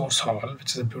discourse hall,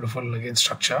 which is a beautiful again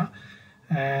structure,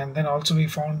 and then also we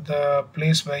found the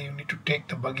place where you need to take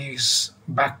the buggies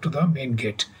back to the main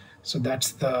gate. So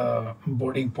that's the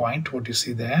boarding point, what you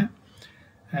see there.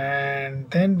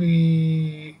 And then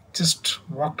we just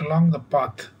walked along the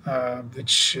path,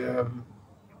 which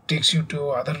takes you to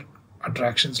other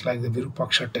attractions like the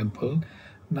Virupaksha temple,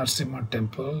 Narsimha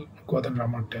temple,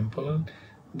 Kodanrama temple,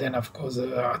 then of course the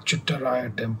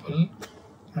Achuttaraya temple,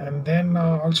 and then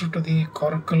also to the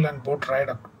coracle and boat ride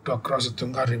to across the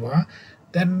Tunga river.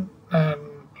 Then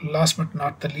last but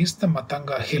not the least, the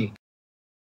Matanga hill.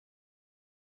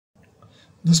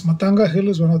 This Matanga hill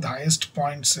is one of the highest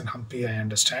points in Hampi, I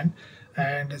understand,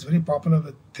 and it's very popular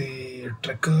with the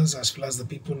trekkers as well as the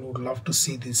people who would love to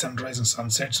see the sunrise and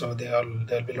sunset. So there'll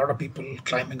be a lot of people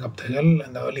climbing up the hill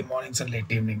in the early mornings and late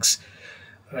evenings.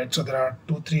 Right. So there are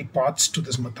 2-3 paths to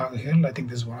this Matanga hill. I think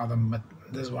this is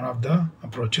one of the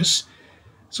approaches.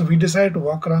 So we decided to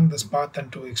walk around this path and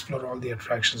to explore all the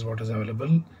attractions what is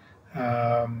available.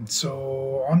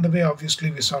 So on the way,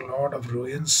 obviously, we saw a lot of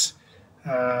ruins.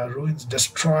 Ruins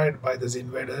destroyed by these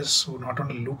invaders who not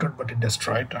only looted but it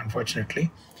destroyed,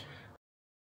 unfortunately.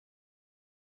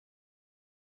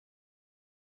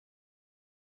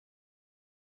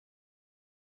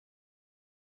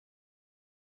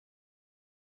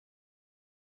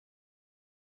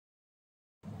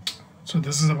 So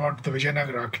this is about the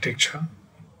Vijayanagar architecture.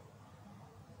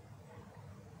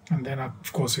 And then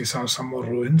of course we saw some more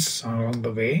ruins along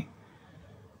the way.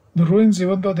 The ruins,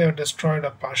 even though they are destroyed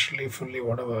or partially, fully,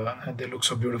 whatever, they look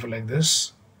so beautiful like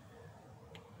this.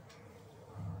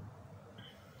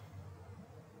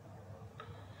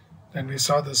 Then we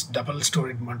saw this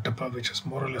double-storied mantapa, which is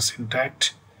more or less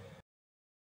intact.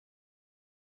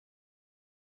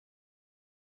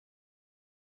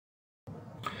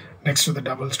 Next to the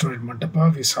double-storied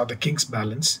mantapa, we saw the King's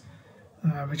Balance,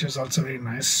 which is also very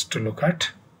nice to look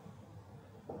at.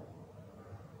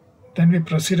 Then we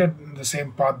proceeded in the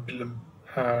same path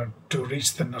to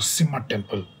reach the Narsimha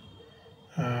temple.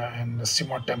 And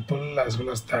Narsimha temple as well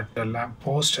as that lamp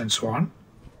post and so on.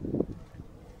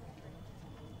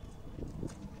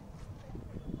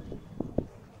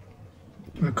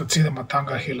 We could see the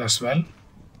Matanga hill as well.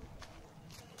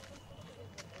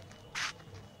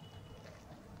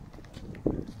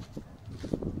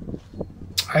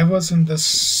 I was in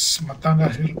this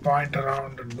Matanga Hill point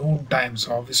around noon time,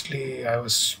 so obviously I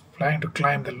was planning to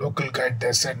climb. The local guide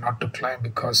there said not to climb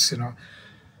because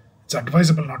it's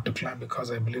advisable not to climb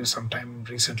because I believe sometime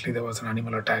recently there was an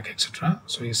animal attack, etc.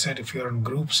 So he said if you're in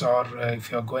groups or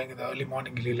if you're going in the early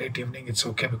morning, late evening, it's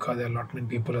okay because there are not many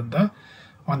people on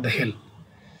the hill.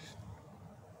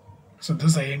 So this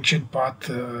is the ancient path.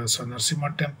 So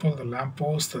Narasimha temple, the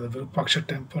lamppost, the Virupaksha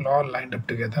temple, all lined up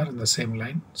together in the same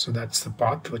line. So that's the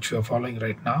path which we are following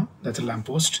right now. That's a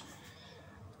lamppost.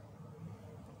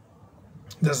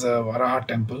 There's a Varaha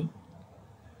temple.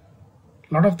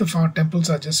 A lot of the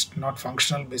temples are just not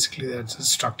functional. Basically, there's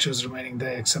just structures remaining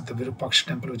there, except the Virupaksha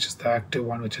temple, which is the active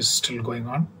one, which is still going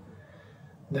on.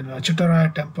 Then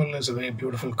Chitaraya temple is a very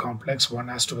beautiful complex. One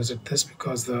has to visit this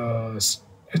because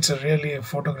it's really a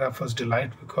photographer's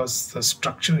delight because the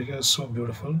structure here is so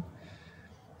beautiful.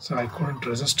 So I couldn't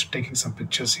resist taking some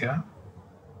pictures here.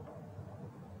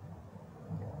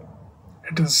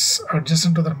 It is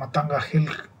adjacent to the Matanga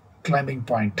Hill climbing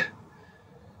point.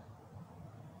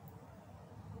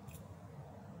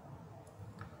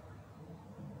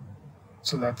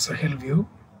 So that's a hill view.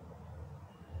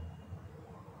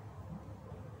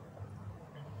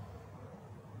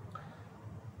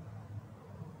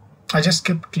 I just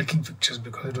kept clicking pictures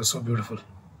because it was so beautiful.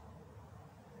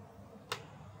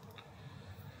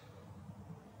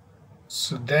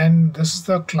 So then this is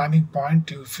the climbing point.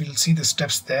 You'll see the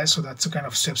steps there. So that's the kind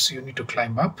of steps you need to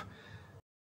climb up.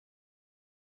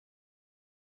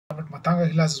 But Matanga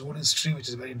Hill has its own history, which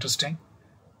is very interesting,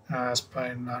 as per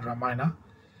in Ramayana.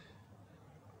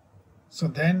 So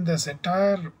then this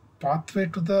entire pathway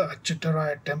to the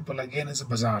Achittaraya temple again is a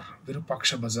bazaar,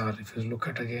 Virupaksha bazaar. If you look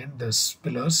at again, there's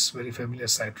pillars, very familiar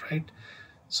sight, right?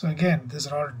 So again, these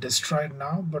are all destroyed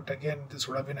now, but again, this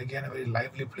would have been again a very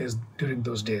lively place during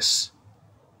those days.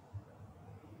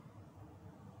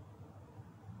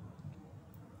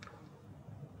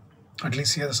 At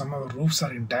least here some of the roofs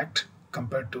are intact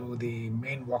compared to the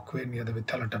main walkway near the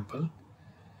Vithala temple.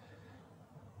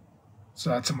 So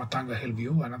that's a Matanga Hill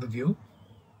view, another view.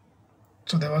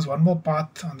 So there was one more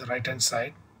path on the right hand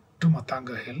side to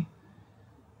Matanga Hill.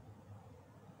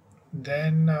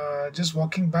 Then just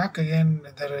walking back again,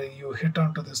 there you hit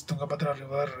onto this Tungabhadra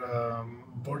River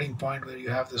boarding point where you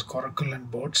have this coracle and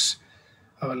boats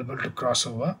available to cross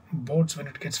over. Boats, when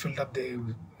it gets filled up, they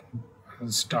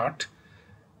start.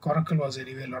 Coracle was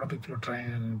anyway, a lot of people were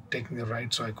trying and taking the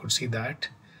ride, so I could see that.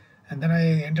 And then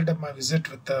I ended up my visit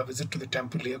with a visit to the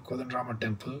temple here, Kodanrama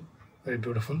temple, very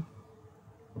beautiful.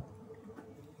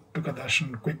 Took a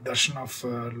quick darshan of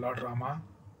Lord Rama.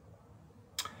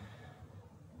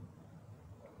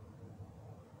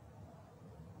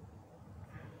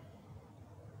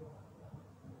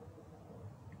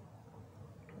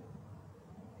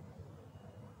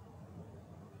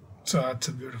 So that's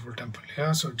a beautiful temple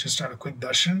here. So just had a quick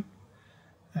darshan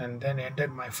and then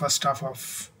ended my first half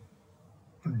of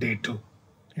day 2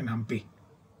 in Hampi.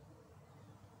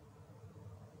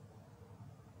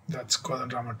 That's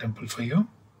Kodanrama temple for you.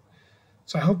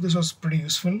 So I hope this was pretty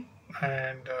useful,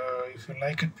 and if you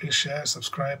like it, please share,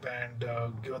 subscribe, and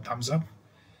give a thumbs up.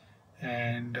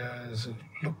 And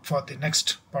look for the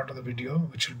next part of the video,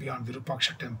 which will be on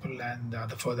Virupaksha temple and the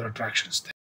other further attractions there.